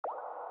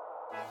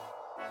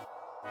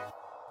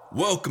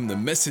Welcome to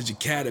Message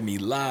Academy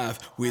Live,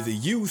 where the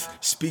youth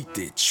speak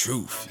their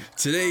truth.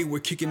 Today,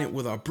 we're kicking it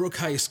with our Brook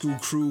High School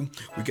crew.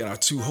 We got our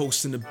two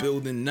hosts in the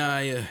building,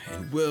 Naya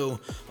and Will,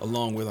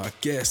 along with our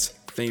guest,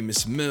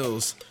 Famous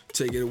Mills.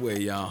 Take it away,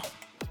 y'all.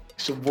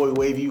 It's your boy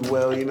Wavy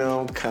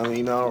Will,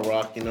 coming,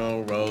 rocking,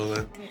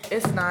 rolling.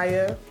 It's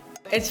Naya.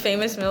 It's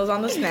Famous Mills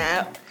on the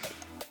snap.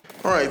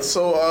 All right,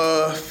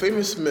 so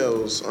Famous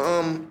Mills.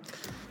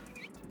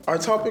 Our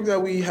topic that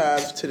we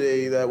have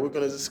today that we're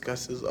gonna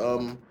discuss is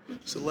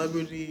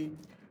celebrity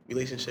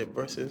relationship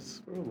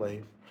versus real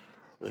life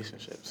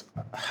relationships.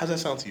 How's that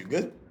sound to you?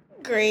 Good?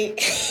 Great.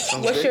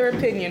 What's your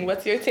opinion?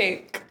 What's your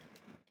take?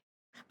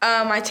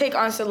 My take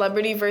on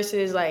celebrity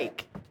versus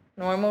like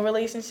normal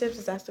relationships,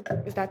 is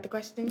that the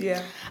question?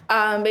 Yeah.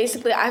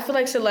 Basically, I feel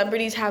like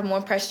celebrities have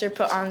more pressure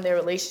put on their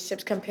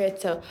relationships compared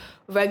to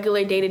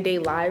regular day-to-day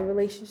live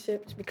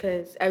relationships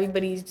because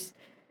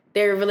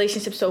their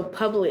relationship's so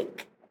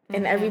public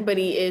and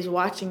everybody is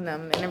watching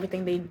them and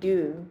everything they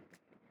do.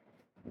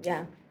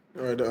 Yeah.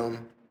 All right.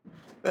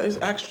 That's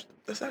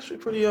actually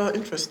pretty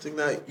interesting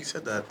that you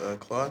said that,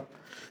 Claude.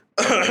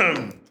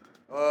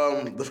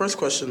 The first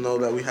question though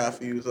that we have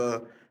for you is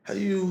how do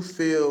you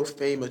feel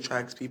fame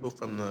attracts people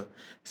from the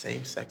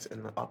same sex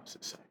and the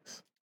opposite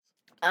sex?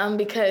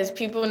 Because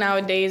people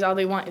nowadays, all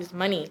they want is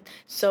money.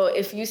 So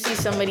if you see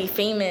somebody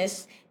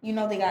famous, you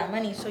know they got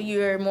money, so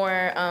you're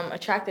more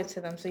attracted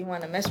to them. So you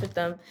want to mess with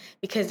them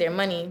because they're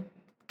money,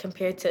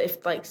 compared to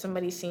if like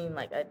somebody's seen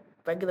like a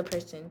regular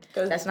person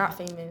that's not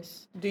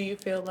famous. Do you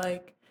feel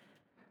like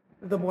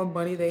the more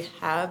money they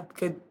have,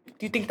 do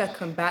you think that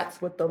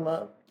combats with the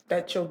love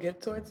that you'll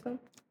give towards them?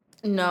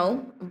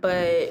 No,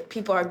 but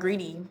people are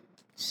greedy,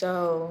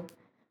 so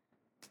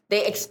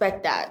they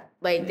expect that.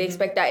 Like, they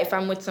expect that if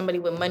I'm with somebody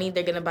with money,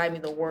 they're going to buy me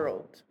the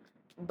world.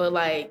 But,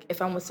 like,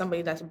 if I'm with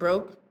somebody that's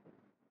broke,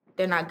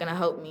 they're not going to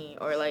help me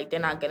or, like, they're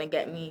not going to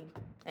get me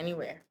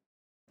anywhere.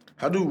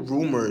 How do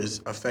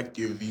rumors affect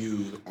your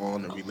view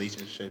on the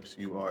relationships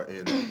you are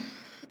in?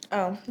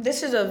 Oh,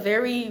 this is a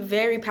very,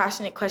 very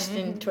passionate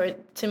question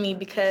to me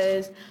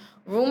because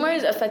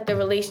rumors affect the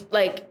relation.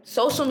 Like,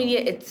 social media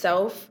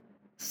itself,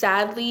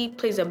 sadly,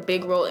 plays a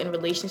big role in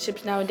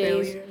relationships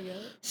nowadays. Failure, yeah.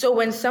 So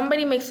when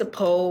somebody makes a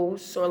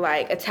post or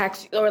like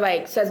attacks or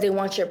like says they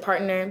want your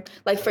partner,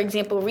 like for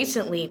example,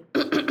 recently,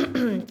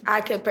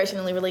 I could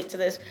personally relate to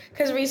this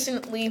because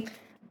recently,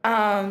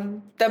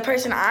 the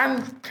person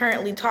I'm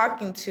currently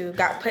talking to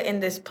got put in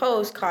this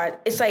post called.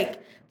 It's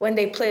like when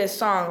they play a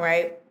song,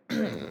 right?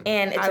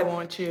 And I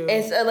want you.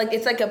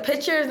 It's like a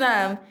picture of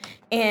them,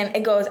 and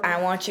it goes, "I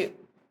want you."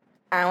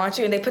 I want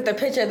you, and they put the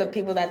picture of the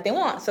people that they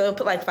want. So they'll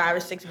put like 5 or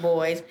 6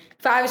 boys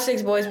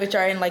which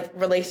are in like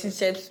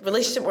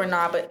relationship or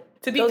not, but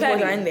To be those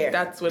petty, boys are in there.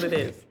 that's what it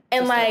is.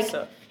 And Just like, that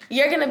stuff.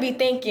 you're gonna be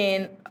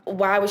thinking,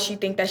 why would she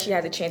think that she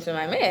has a chance with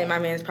my man? My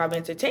man's probably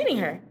entertaining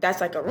her. That's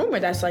like a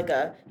rumor. That's like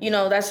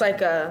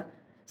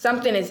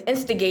something is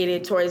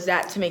instigated towards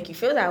that to make you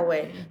feel that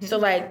way. Mm-hmm. So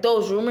like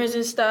those rumors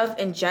and stuff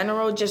in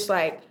general, just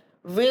like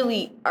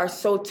really are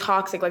so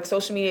toxic, like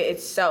social media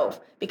itself,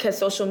 because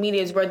social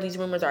media is where these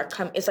rumors are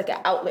it's like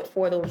an outlet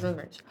for those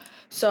rumors.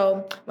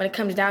 So when it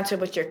comes down to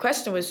what your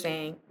question was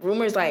saying,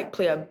 rumors like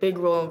play a big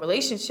role in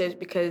relationships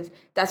because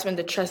that's when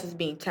the trust is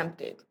being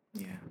tempted.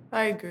 Yeah,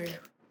 I agree.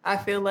 I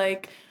feel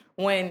like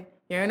when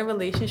you're in a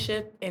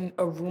relationship and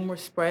a rumor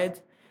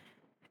spreads,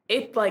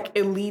 it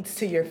leads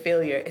to your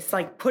failure. It's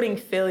like putting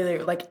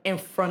failure like in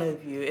front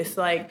of you. It's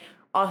like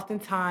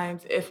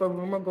oftentimes if a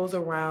rumor goes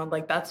around,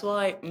 like that's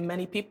why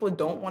many people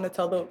don't want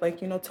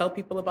to tell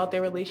people about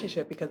their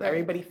relationship because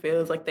everybody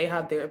feels like they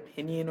have their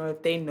opinion or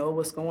if they know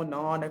what's going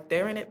on. If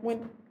they're in it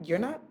when you're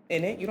not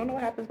in it, you don't know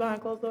what happens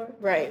behind closed doors.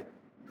 Right.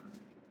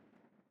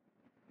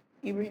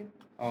 Ibrahim?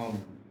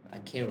 I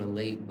can't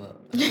relate, but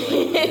I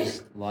feel like it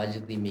just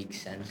logically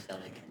makes sense that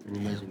like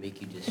rumors would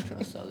make you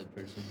distrust the other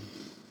person.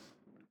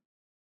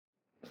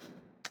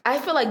 I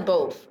feel like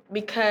both,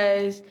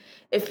 because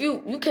if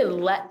you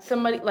can let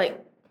somebody, like,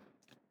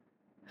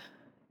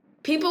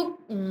 people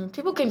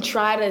can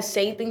try to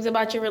say things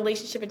about your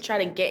relationship and try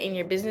to get in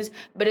your business,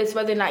 but it's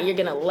whether or not you're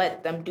going to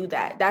let them do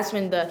that. That's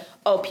when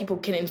people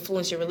can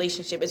influence your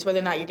relationship. It's whether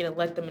or not you're going to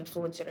let them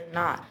influence it or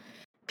not.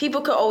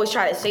 People could always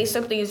try to say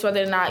something. It's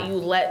whether or not you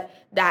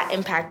let that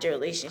impact your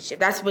relationship.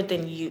 That's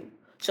within you.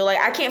 So, like,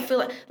 I can't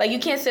feel like you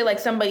can't say, like,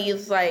 somebody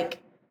is, like,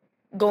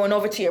 going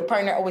over to your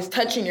partner, always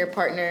touching your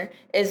partner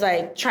is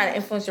like trying to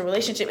influence the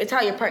relationship. It's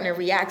how your partner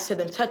reacts to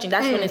them touching.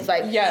 That's when it's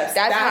like, yes,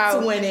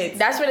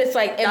 that's when it's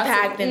like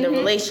impacting the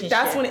relationship.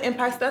 That's when it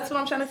impacts. That's what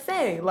I'm trying to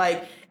say.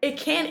 Like, it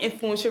can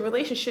influence your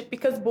relationship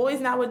because boys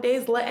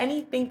nowadays let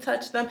anything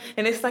touch them,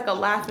 and it's like a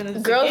laugh and a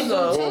girls do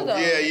giggle. too, though.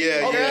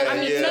 Yeah.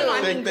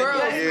 I mean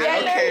girls. Yeah,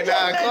 okay,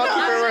 Clark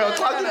keeping it real.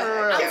 Talk keeping it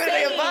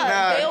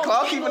real.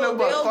 Clark keeping it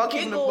buck. Clark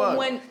keeping it buck.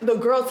 When the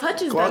girl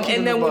touches Clark them,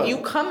 and then when you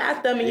come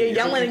at them and you're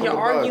yelling and you're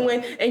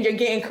arguing and you're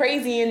getting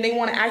crazy and they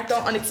want to act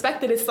all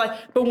unexpected, it's like,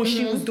 but when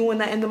she was doing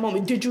that in the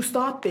moment, did you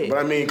stop it? But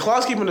I mean,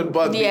 Clark's keeping it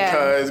buck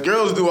because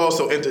girls do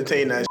also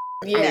entertain that.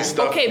 Yeah. I mean,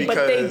 stuff Okay, but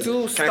they because- do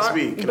Can I start.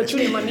 speak? Can But I you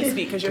didn't speak? let me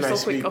speak because you're Can I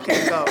so quick. speak?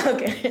 Okay, go.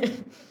 Okay.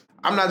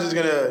 I'm not just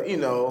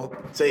gonna,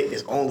 say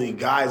it's only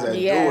guys that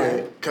Yeah. do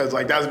it, cause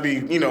like that's be,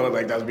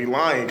 that's be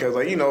lying, cause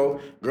like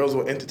girls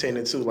will entertain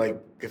it too.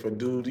 Like if a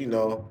dude,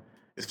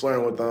 is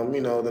flirting with them,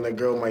 then a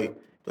girl might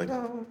be like,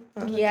 oh,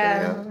 okay,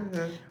 Yeah.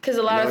 yeah. Because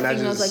a lot and of that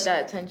females just- like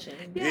that attention.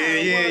 Yeah,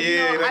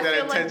 well, like I that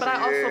feel like, but I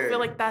attention, also yeah. feel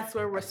like that's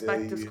where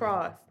respect feel is you.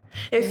 crossed.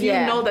 If you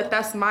Yeah. know that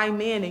that's my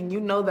man and you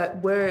know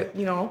that we're,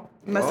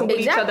 messing with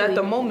each other at Exactly.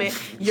 the moment,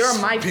 you're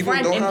my People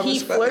friend don't and have he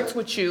respect. flirts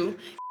with you,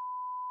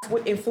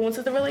 what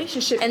influences the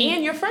relationship and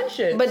your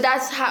friendship. But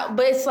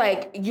it's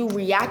like you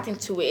reacting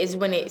to it is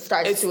when it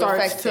starts to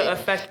affect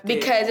it.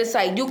 Because it's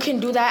like you can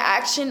do that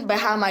action, but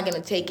how am I gonna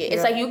take it?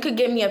 It's like you could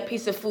give me a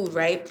piece of food,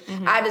 right?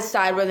 Mm-hmm. I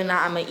decide whether or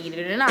not I'm gonna eat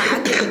it or not.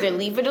 I can either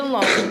leave it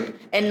alone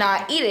and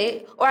not eat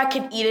it, or I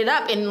can eat it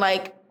up and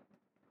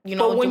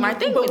do my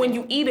thing. But with when it.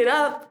 you eat it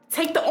up,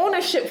 take the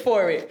ownership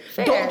for it.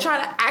 Fair. Don't try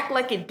to act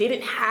like it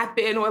didn't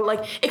happen or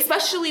like,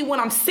 especially when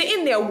I'm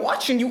sitting there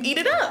watching you eat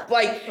it up.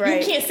 Like, Right.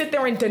 you can't sit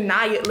there and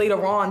deny it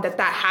later on that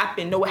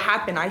happened. No, it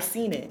happened. I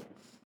seen it.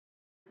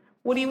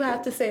 What do you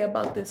have to say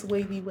about this,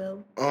 Wavy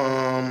Will?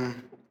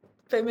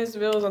 Famous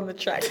Will's on the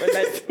track, but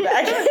that's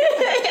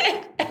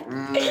back.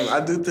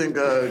 I do think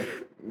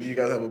you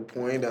guys have a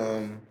point.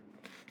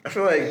 I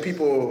feel like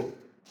people.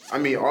 I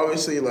mean,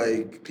 obviously,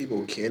 like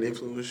people can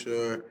influence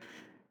your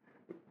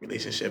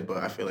relationship, but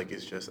I feel like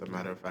it's just a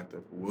matter of fact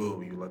of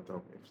will you let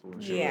them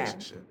influence your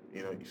relationship.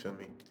 You feel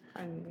me?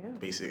 Yeah.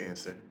 Basic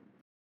answer.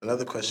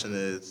 Another question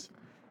is,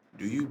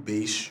 do you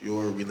base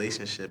your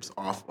relationships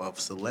off of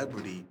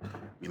celebrity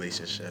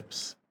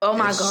relationships? Oh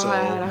my If God, so,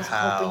 I was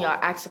how? hoping y'all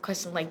asked a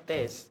question like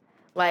this.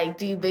 Like,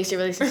 do you base your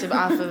relationship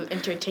off of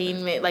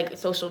entertainment, like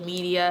social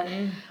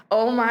media?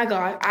 Oh my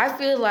God. I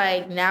feel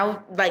like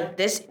now, like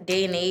this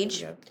day and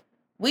age,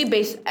 we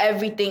base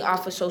everything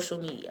off of social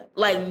media.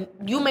 Like,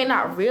 you may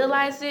not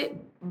realize it,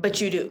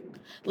 but you do.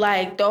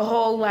 Like, the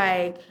whole,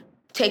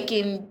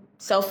 taking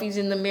selfies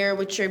in the mirror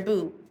with your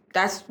boo.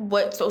 That's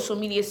what social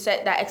media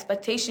set that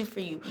expectation for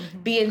you.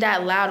 Being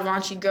that loud,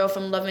 raunchy girl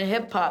from Love and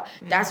Hip Hop.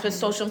 That's what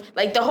social,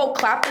 like the whole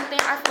clapping thing.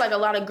 I feel like a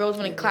lot of girls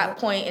want to clap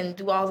point and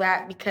do all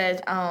that because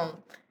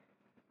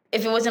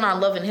if it wasn't on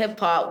Love and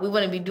HipOp, we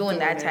wouldn't be doing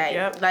that type.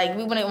 Yep. Like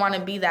we wouldn't want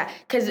to be that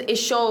because it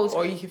shows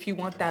Or if you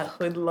want that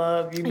hood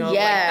love, like Yeah.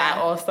 that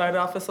all started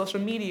off of social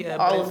media.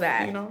 all but of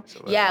that.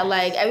 Yeah,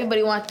 like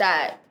everybody want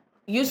that.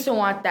 Used to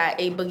want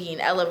that A Boogie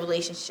and Ella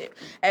relationship.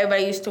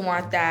 Everybody used to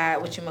want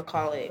that.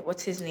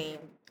 What's his name?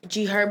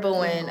 G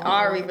Herbo and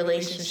Ari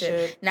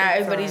relationship. Now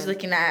Big everybody's time.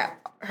 looking at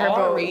Herbo.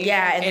 Ari,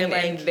 and they're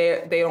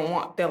like, they don't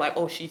want. They're like,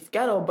 oh, she's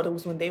ghetto, but it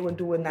was when they were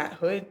doing that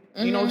hood,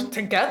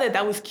 together.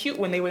 That was cute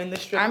when they were in the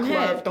strip I'm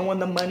club, hip. throwing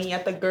the money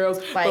at the girls.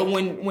 Like- but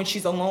when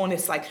she's alone,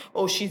 it's like,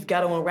 oh, she's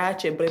ghetto and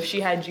ratchet. But if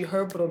she had G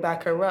Herbo to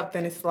back her up,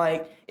 then it's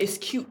like it's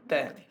cute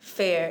then.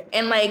 fair.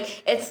 And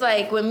like it's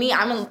like with me,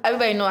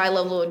 everybody know I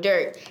love Lil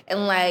Durk,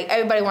 and like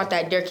everybody want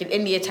that Durk in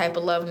India type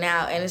of love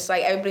now. And it's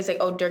like everybody's like,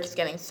 oh, Durk is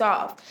getting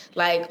soft.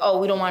 Like, oh,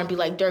 we don't want to be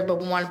like Durk, but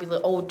we want to be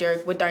like old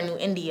Durk with our new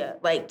India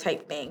like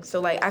type thing. So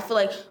like I feel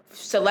like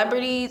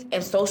celebrities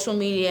and social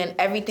media and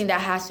everything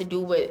that has to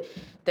do with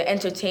the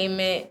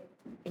entertainment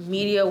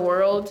media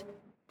world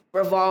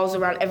revolves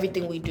around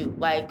everything we do.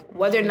 Like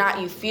whether or not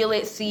you feel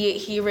it, see it,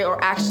 hear it,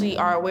 or actually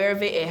are aware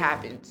of it, it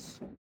happens.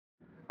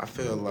 I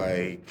feel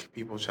like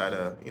people try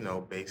to,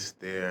 base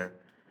their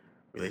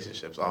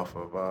relationships off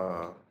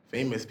of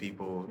famous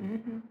people,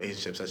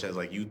 relationships such as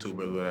like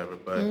YouTubers or whatever.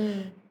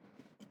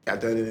 But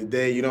at the end of the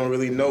day, you don't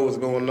really know what's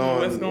going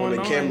on when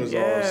the camera's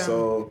off.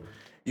 So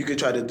you could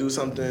try to do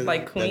something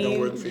Like that don't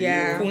work for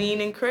you.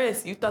 Queen and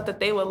Chris. You thought that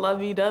they were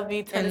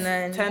lovey-dovey,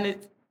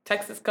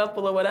 Texas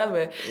couple or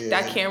whatever. Yeah.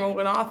 That camera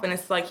went off, and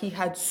it's like he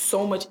had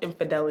so much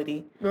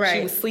infidelity. Right.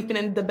 She was sleeping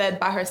in the bed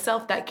by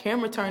herself. That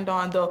camera turned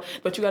on, though.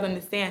 But you got to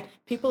understand,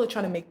 people are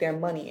trying to make their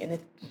money. And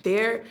if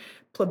their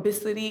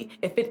publicity,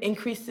 if it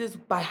increases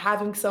by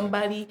having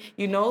somebody,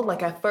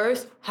 like at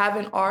first,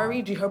 having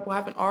Ari, G Herbo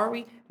having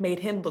Ari, made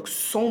him look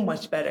so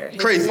much better.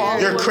 His Crazy.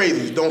 followers- You're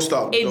crazy. Don't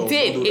stop. It Don't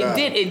did. do It that.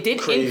 did. It did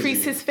Crazy.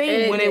 increase his fame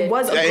It when did. it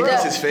was a That girl.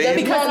 increased his fame?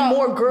 Because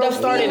more girls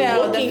started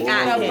female- looking the at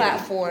female him.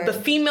 platform. The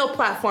female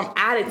platform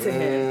added to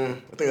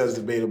him. I think that's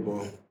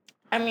debatable.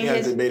 I mean,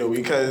 That's debatable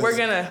because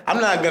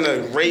I'm not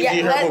gonna rate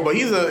G Herbo, but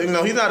he's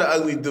he's not an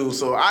ugly dude.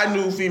 So I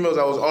knew females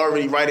that was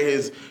already riding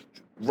his.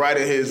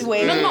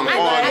 Wait. I'm not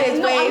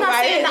saying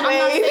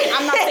that.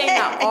 I'm not saying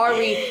that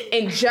Ari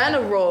in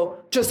general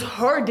just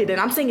her did it.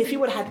 I'm saying if he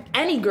would have had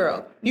any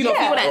girl, if he would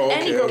have had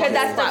any girl, because on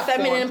that's his the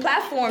feminine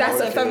platform. That's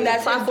a feminine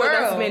that's platform his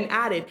that's girl. been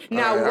added.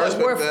 Now I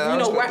respect we're that. I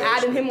respect we're that.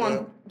 adding I him respect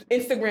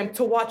on Instagram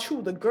to watch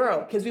who the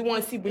girl because we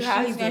want to see what How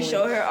she's he's gonna doing.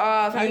 show her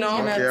off? How You know, he's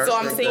gonna Okay, I so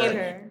I'm respect saying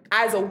that.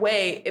 as a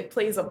way it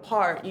plays a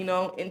part,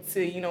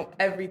 into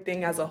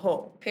everything as a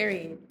whole.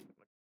 Period.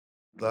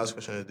 The last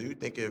question is: do you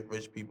think if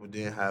rich people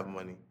didn't have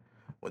money,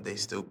 would they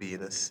still be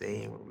in the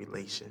same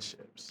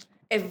relationships?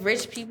 If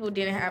rich people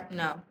didn't have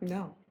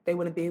No, they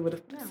wouldn't be able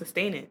to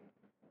sustain it.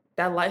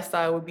 That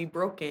lifestyle would be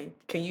broken.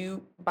 Can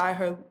you buy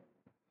her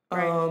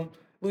Right.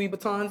 Louis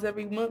Vuittons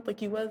every month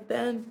like you was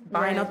then,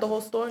 buying Right. out the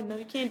whole store. No,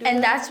 you can't do And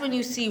that. that's when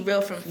you see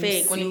real from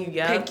fake, when you see,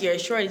 yeah. pick your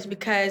shorties,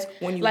 because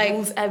When you like,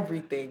 lose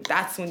everything,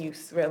 that's when you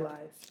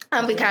realize.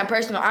 I'm be kind of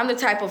personal. I'm the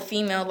type of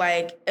female,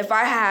 like, if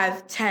I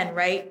have 10,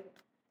 right,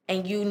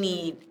 and you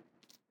need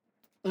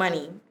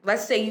money,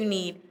 let's say you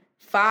need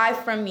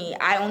 5 from me,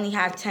 I only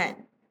have 10.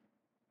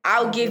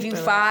 I'll give you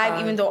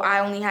 5 even though I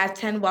only have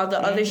 10, while the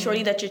other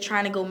shorty that you're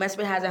trying to go mess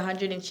with has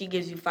 100 and she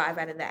gives you 5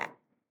 out of that.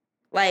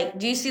 Like,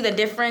 do you see the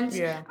difference?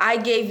 Yeah. I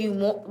gave you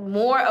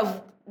more of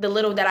the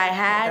little that I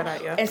had,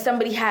 and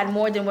somebody had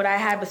more than what I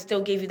had, but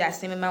still gave you that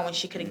same amount when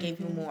she could have gave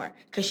you more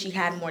because she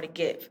had more to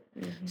give.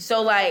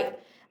 So, like,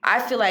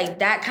 I feel like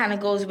that kind of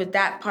goes with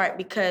that part,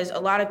 because a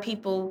lot of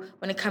people,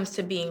 when it comes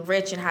to being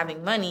rich and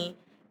having money,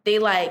 they,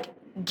 like,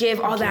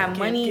 give all that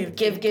money,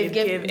 give, because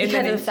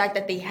of the fact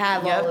that they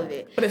have all of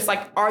it. But it's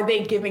like, are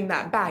they giving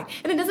that back?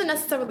 And it doesn't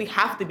necessarily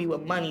have to be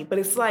with money, but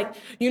it's like,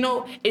 you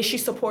know, is she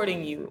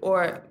supporting you?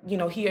 Or, you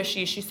know, he or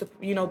she,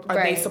 you know,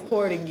 are they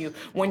supporting you?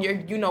 When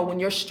you're, you know, when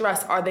you're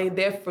stressed, are they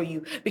there for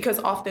you? Because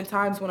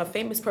oftentimes when a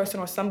famous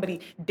person or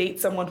somebody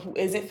dates someone who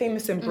isn't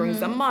famous and brings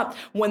them up,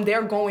 when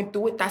they're going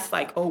through it, that's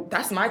like, oh,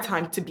 that's my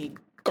time to be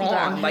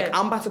gone. Like,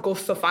 I'm about to go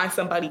find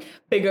somebody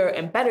bigger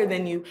and better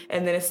than you.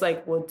 And then it's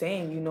like, well,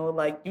 dang, you know,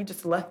 like, you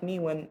just left me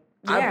when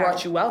I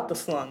brought you out the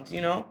slums,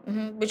 you know?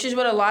 Which is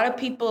what a lot of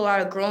people, a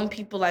lot of grown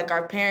people, like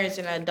our parents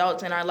and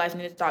adults in our life,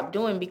 need to stop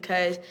doing,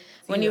 because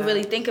when you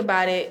really think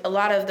about it, a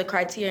lot of the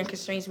criteria and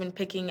constraints when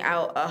picking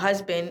out a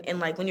husband, and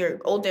like when you're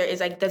older,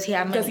 is like, does he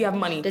have money? Does he have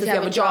money? Does he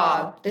have a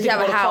job? Does he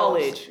have a house?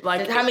 College?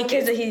 Like, how many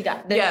kids does he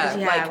got? Does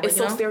he have? It's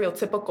so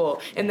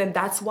stereotypical. And then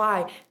that's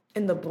why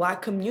in the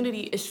Black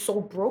community is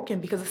so broken,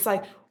 because it's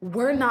like,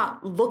 we're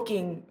not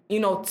looking, you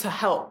know, to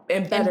help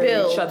and better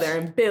each other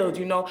and build,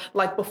 you know?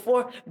 Like,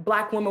 before,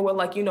 Black women were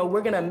like, you know,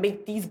 we're gonna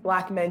make these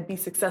Black men be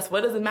successful.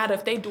 It doesn't matter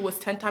if they do us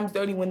 10 times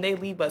dirty when they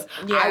leave us.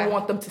 I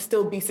want them to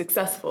still be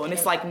successful. And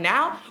it's like,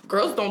 now,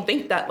 girls don't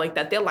think that like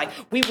that. They're like,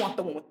 we want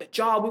the one with the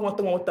job, we want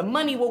the one with the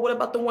money. Well, what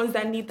about the ones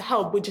that need the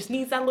help? We just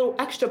need that little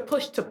extra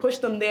push to push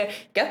them there,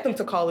 get them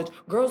to college.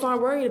 Girls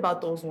aren't worried about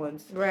those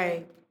ones.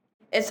 Right.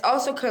 It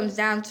also comes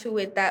down to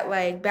it that,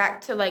 like,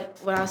 back to, like,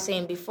 what I was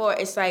saying before,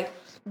 it's like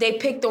they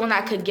picked the one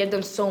that could give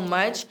them so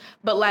much,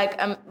 but, like,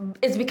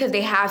 it's because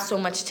they have so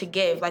much to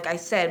give, like I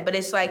said. But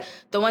it's like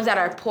the ones that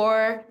are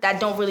poor, that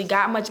don't really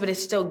got much, but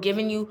it's still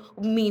giving you,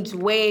 means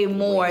way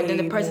more than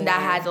the person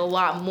that has a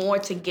lot more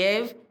to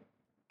give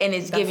and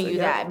is giving you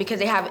that, because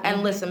they have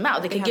endless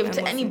amount. They can give it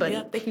to anybody.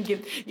 Yeah, they can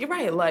give. You're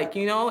right, like,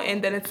 you know,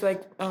 and then it's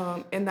like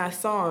in that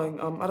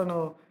song, I don't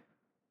know,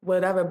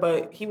 whatever,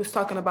 but he was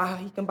talking about how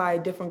he can buy a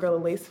different girl a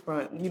lace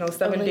front, you know,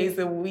 7 days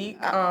a week.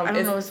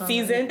 It's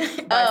Season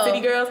by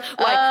City Girls.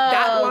 Like,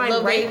 that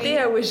line right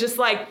there was just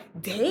like,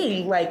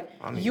 dang, like,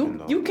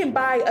 you can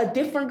buy a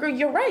different girl.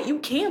 You're right, you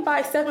can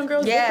buy 7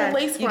 girls different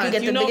lace fronts. You can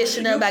get the biggest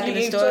Chanel back in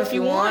the store if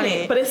you want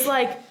it. But it's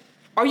like,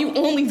 are you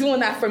only doing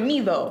that for me,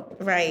 though?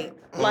 Right.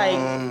 Like,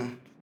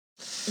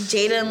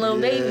 Jada and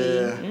Lil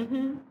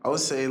Baby. I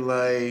would say,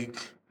 like,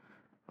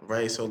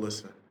 right, so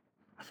listen,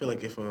 I feel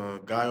like if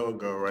a guy or a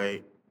girl,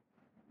 right,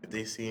 if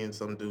they seeing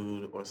some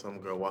dude or some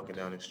girl walking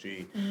down the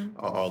street,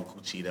 all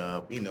Gucci'd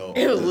up, you know,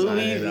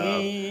 designed up,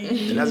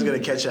 and that's gonna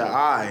catch your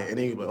eye, and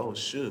then you're like, oh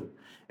shoot,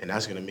 and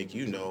that's gonna make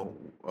you know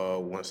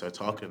once they're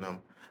talking to them.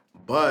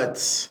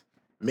 But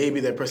maybe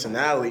their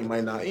personality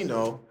might not, you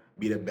know,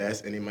 be the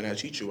best, and they might not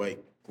treat you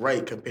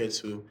right compared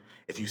to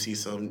if you see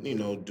some, you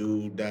know,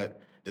 dude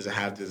that doesn't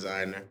have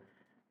designer.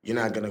 You're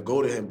not gonna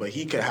go to him, but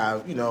he could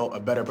have, you know, a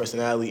better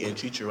personality and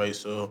treat you right.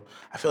 So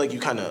I feel like you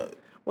kind of.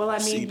 Well, I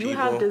mean, you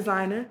have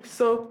designer,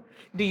 so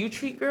do you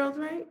treat girls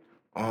right?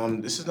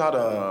 This is not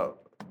a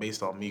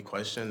based on me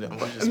question. We're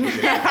just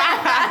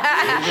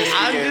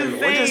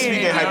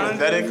speaking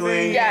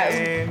hypothetically.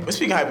 Yes. We're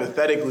speaking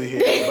hypothetically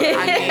here.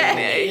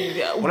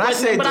 When I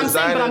say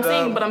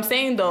designer, but I'm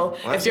saying though,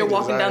 if you're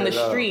walking down the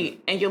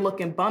street and you're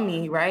looking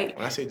bummy, right?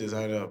 When I say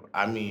designer up,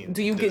 I mean.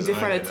 Do you get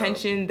different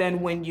attention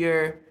than when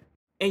you're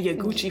in your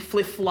Gucci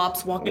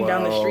flip-flops walking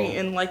down the street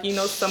in, like, you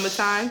know,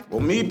 summertime?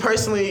 Well, me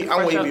personally,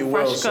 I'm wavy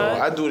well, so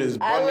I do this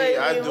bummy.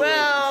 I do it.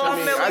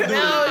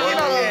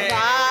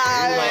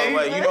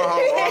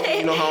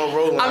 You know how I'm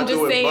rolling. I'm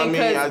just saying,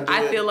 because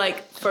I feel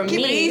like for me, keep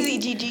it easy,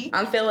 Gigi.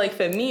 I feel like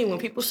for me, when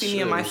people see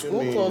me in my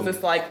school clothes,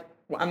 it's like,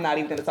 well, I'm not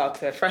even gonna talk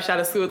to her. Fresh out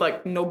of school,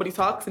 like, nobody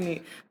talks to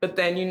me. But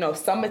then, you know,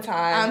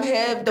 summertime, I'm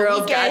hip.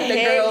 Girls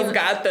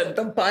got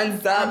the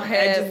buns up,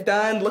 edges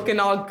done, looking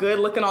all good,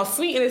 looking all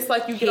sweet, and it's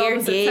like you get all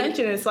this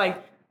attention, and it's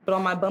like, but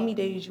on my bummy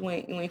days, you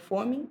ain't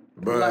for me.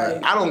 But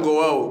like, I don't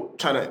go out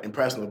trying to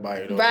impress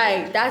nobody, though.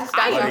 Right, that's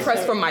I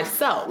impress for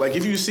myself. Like,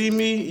 if you see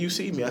me, you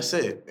see me. That's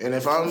it. And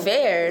if I'm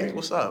fair, hey,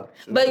 what's up?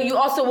 But you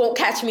also won't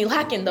catch me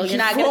lacking, though. You're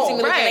not gonna see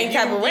me looking any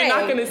type of way. You're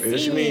not gonna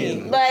see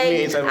me.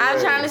 Like, I'm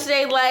trying to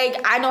say, like,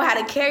 I know how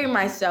to carry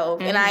myself,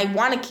 and I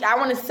want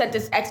to set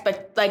this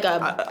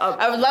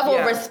a level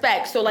of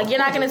respect. So, like, you're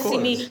not gonna see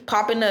me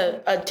popping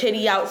a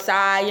titty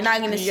outside. You're not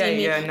gonna see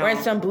me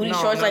wearing some booty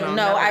shorts.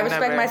 I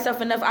respect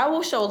myself enough. I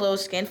will show a little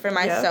skin for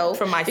myself.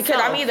 For myself.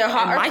 Because I'm either either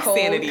hot And or my cold,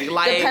 sanity,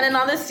 like- depending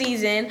on the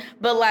season.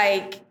 But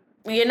like,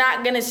 you're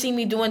not gonna see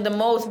me doing the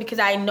most because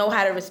I know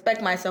how to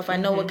respect myself. I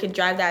know what can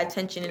drive that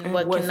attention and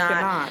what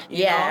cannot.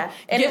 you Yeah,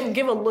 know? and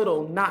give a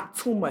little, not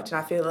too much. And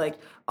I feel like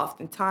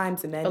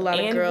oftentimes men A lot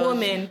of and girls-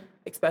 women,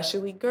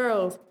 especially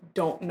girls,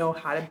 don't know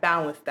how to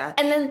balance that.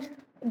 And then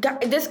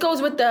this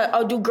goes with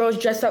the do girls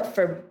dress up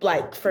for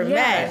Yeah.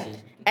 men?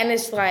 And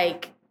it's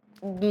like,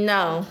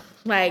 no.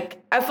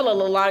 Like, I feel a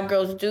lot of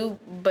girls do,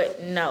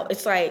 but no.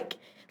 It's like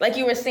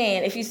you were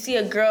saying, if you see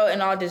a girl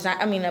in all design,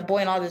 a boy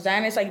in all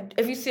design, it's like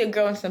if you see a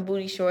girl in some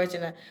booty shorts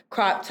and a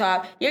crop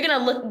top,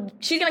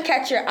 she's gonna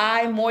catch your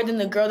eye more than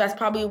the girl that's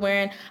probably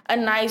wearing a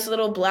nice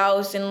little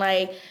blouse and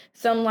like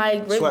some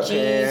like ripped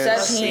jeans,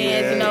 sweatpants,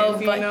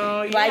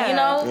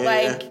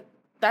 Yeah.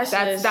 That's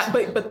just, that.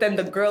 But then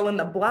the girl in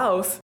the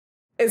blouse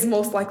is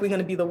most likely going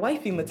to be the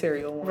wifey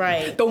material one.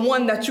 Right. The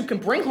one that you can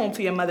bring home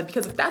to your mother,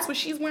 because if that's what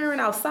she's wearing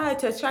outside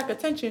to attract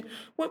attention,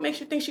 what makes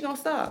you think she's going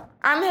to stop?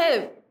 I'm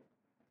hip.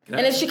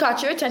 And if she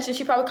caught your attention,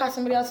 she probably caught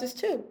somebody else's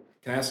too.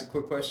 Can I ask a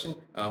quick question?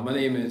 My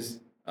name is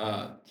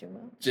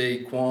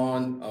Jay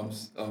Quan.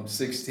 I'm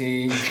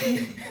 16.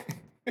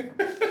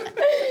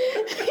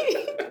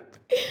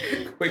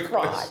 Quick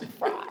question.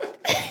 Fraud.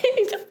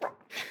 He's a fraud.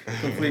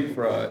 Complete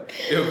fraud.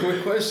 Yo,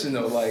 quick question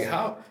though, like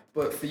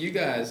but for you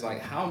guys, like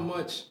how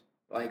much,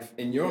 like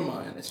in your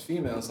mind as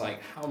females,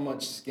 like how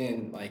much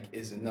skin like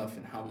is enough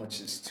and how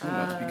much is too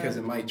much, because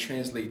it might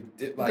translate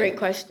like, Great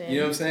question. You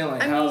know what I'm saying?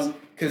 Like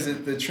because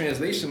the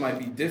translation might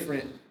be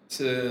different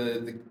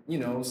to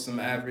some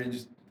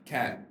average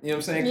cat. You know what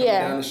I'm saying? Coming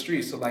down the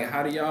street. So like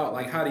how do y'all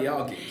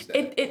gauge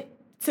that? It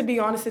to be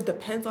honest, it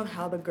depends on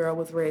how the girl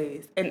was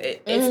raised. And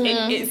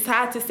it's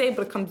sad to say,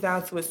 but it comes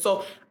down to it.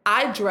 So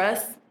I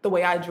dress the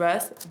way I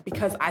dress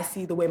because I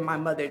see the way my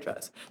mother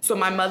dressed. So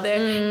my mother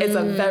is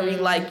a very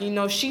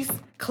she's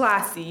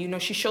classy.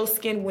 She shows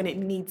skin when it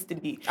needs to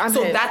be.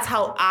 That's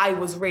how I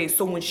was raised.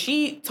 So when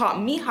she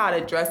taught me how to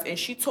dress and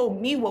she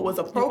told me what was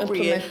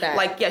appropriate,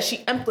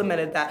 she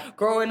implemented that.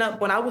 Growing up,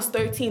 when I was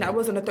 13, I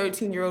wasn't a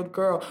 13-year-old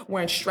girl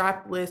wearing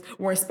strapless,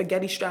 wearing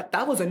spaghetti strap.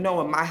 That was a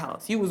no in my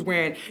house. You was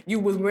wearing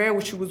you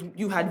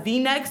had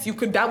V-necks.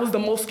 That was the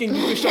most skin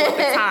you could show at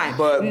the time.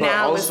 But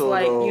now also,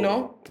 it's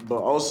though, But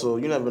also,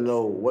 you never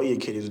know what your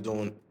kid is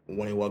doing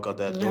when they walk out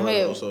that door.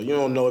 Though. So you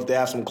don't know if they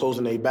have some clothes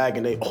in their bag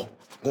and they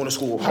going to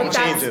school. I'm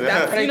changing.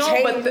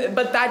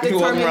 But that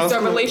determines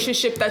the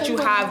relationship that you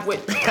have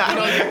with your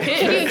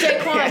kids.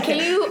 Jaquan, can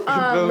you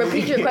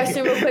repeat your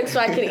question real quick so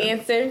I can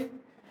answer?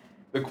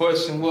 The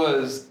question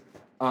was,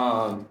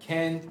 how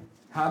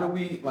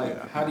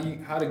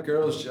do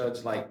girls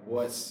judge like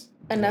what's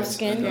enough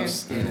skin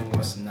and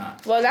what's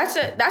not? Well, that's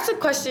a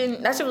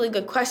question. That's a really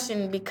good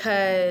question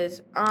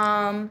because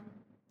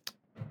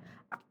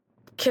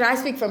can I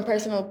speak from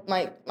personal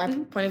my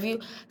point of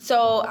view?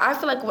 So I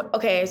feel like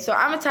so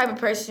I'm a type of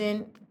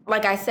person,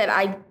 like I said,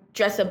 I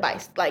dress up by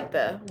like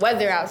the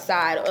weather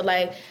outside, or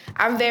like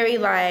I'm very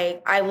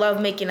like I love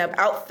making up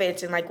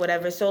outfits and like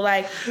whatever. So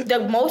like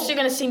the most you're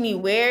gonna see me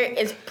wear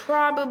is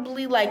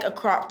probably like a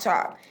crop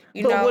top.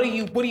 You know? What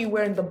are you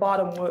wearing the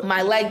bottom with?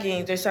 My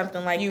leggings or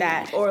something like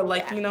that. Or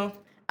like,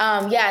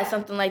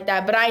 something like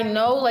that. But I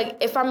know like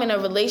if I'm in a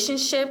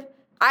relationship,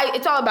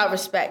 it's all about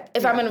respect.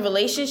 If I'm in a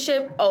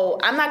relationship,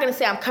 I'm not gonna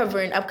say I'm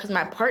covering up because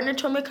my partner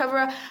told me to cover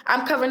up.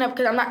 I'm covering up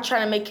because I'm not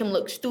trying to make him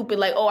look stupid.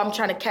 Like, I'm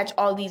trying to catch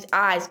all these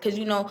eyes. Because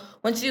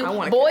once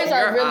boys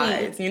are really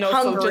eyes,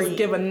 hungry. So just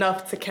give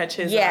enough to catch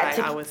his eye.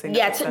 I would say.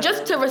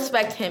 Just to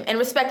respect him and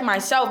respect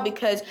myself,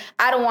 because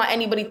I don't want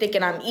anybody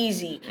thinking I'm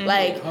easy. Mm-hmm.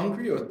 Like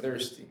hungry or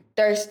thirsty?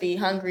 Thirsty,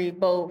 hungry,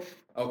 both.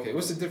 Okay,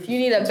 what's the difference? You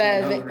need a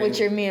bev with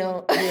your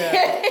meal. Yeah.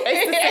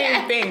 It's the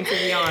same thing, to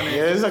be honest.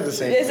 Yeah, it's like the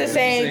same. It's the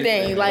same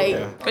thing.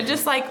 Like, but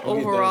just like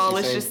overall,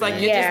 it's just like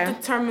it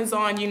just determines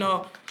on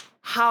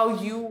how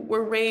you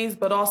were raised,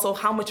 but also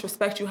how much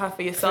respect you have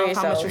for yourself,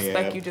 how much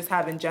respect you just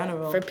have in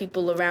general for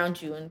people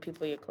around you and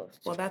people you're close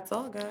to. Well, that's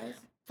all, guys.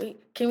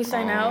 Wait, can we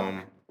sign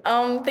out?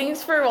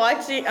 Thanks for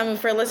watching.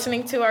 For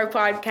listening to our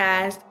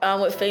podcast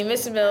with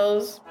Famous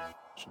Mills.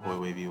 It's your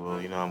boy Wavy Will.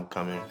 I'm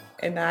coming.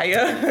 And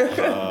Naya.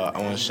 I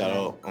want to shout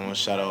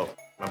out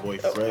my boy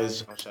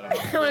Frez. I want to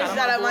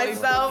shout out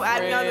myself.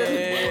 I'm on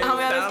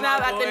the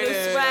snap at the new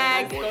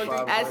swag.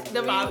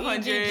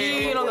 SWEGG.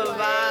 You know the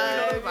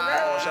vibe.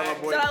 Shout out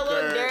my boy Shout out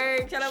Lil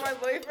Durk. Shout out my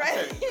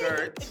boyfriend.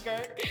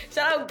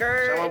 Shout out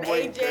Gert. Shout out my boy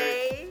AJ.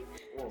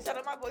 Shout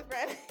out my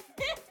boyfriend.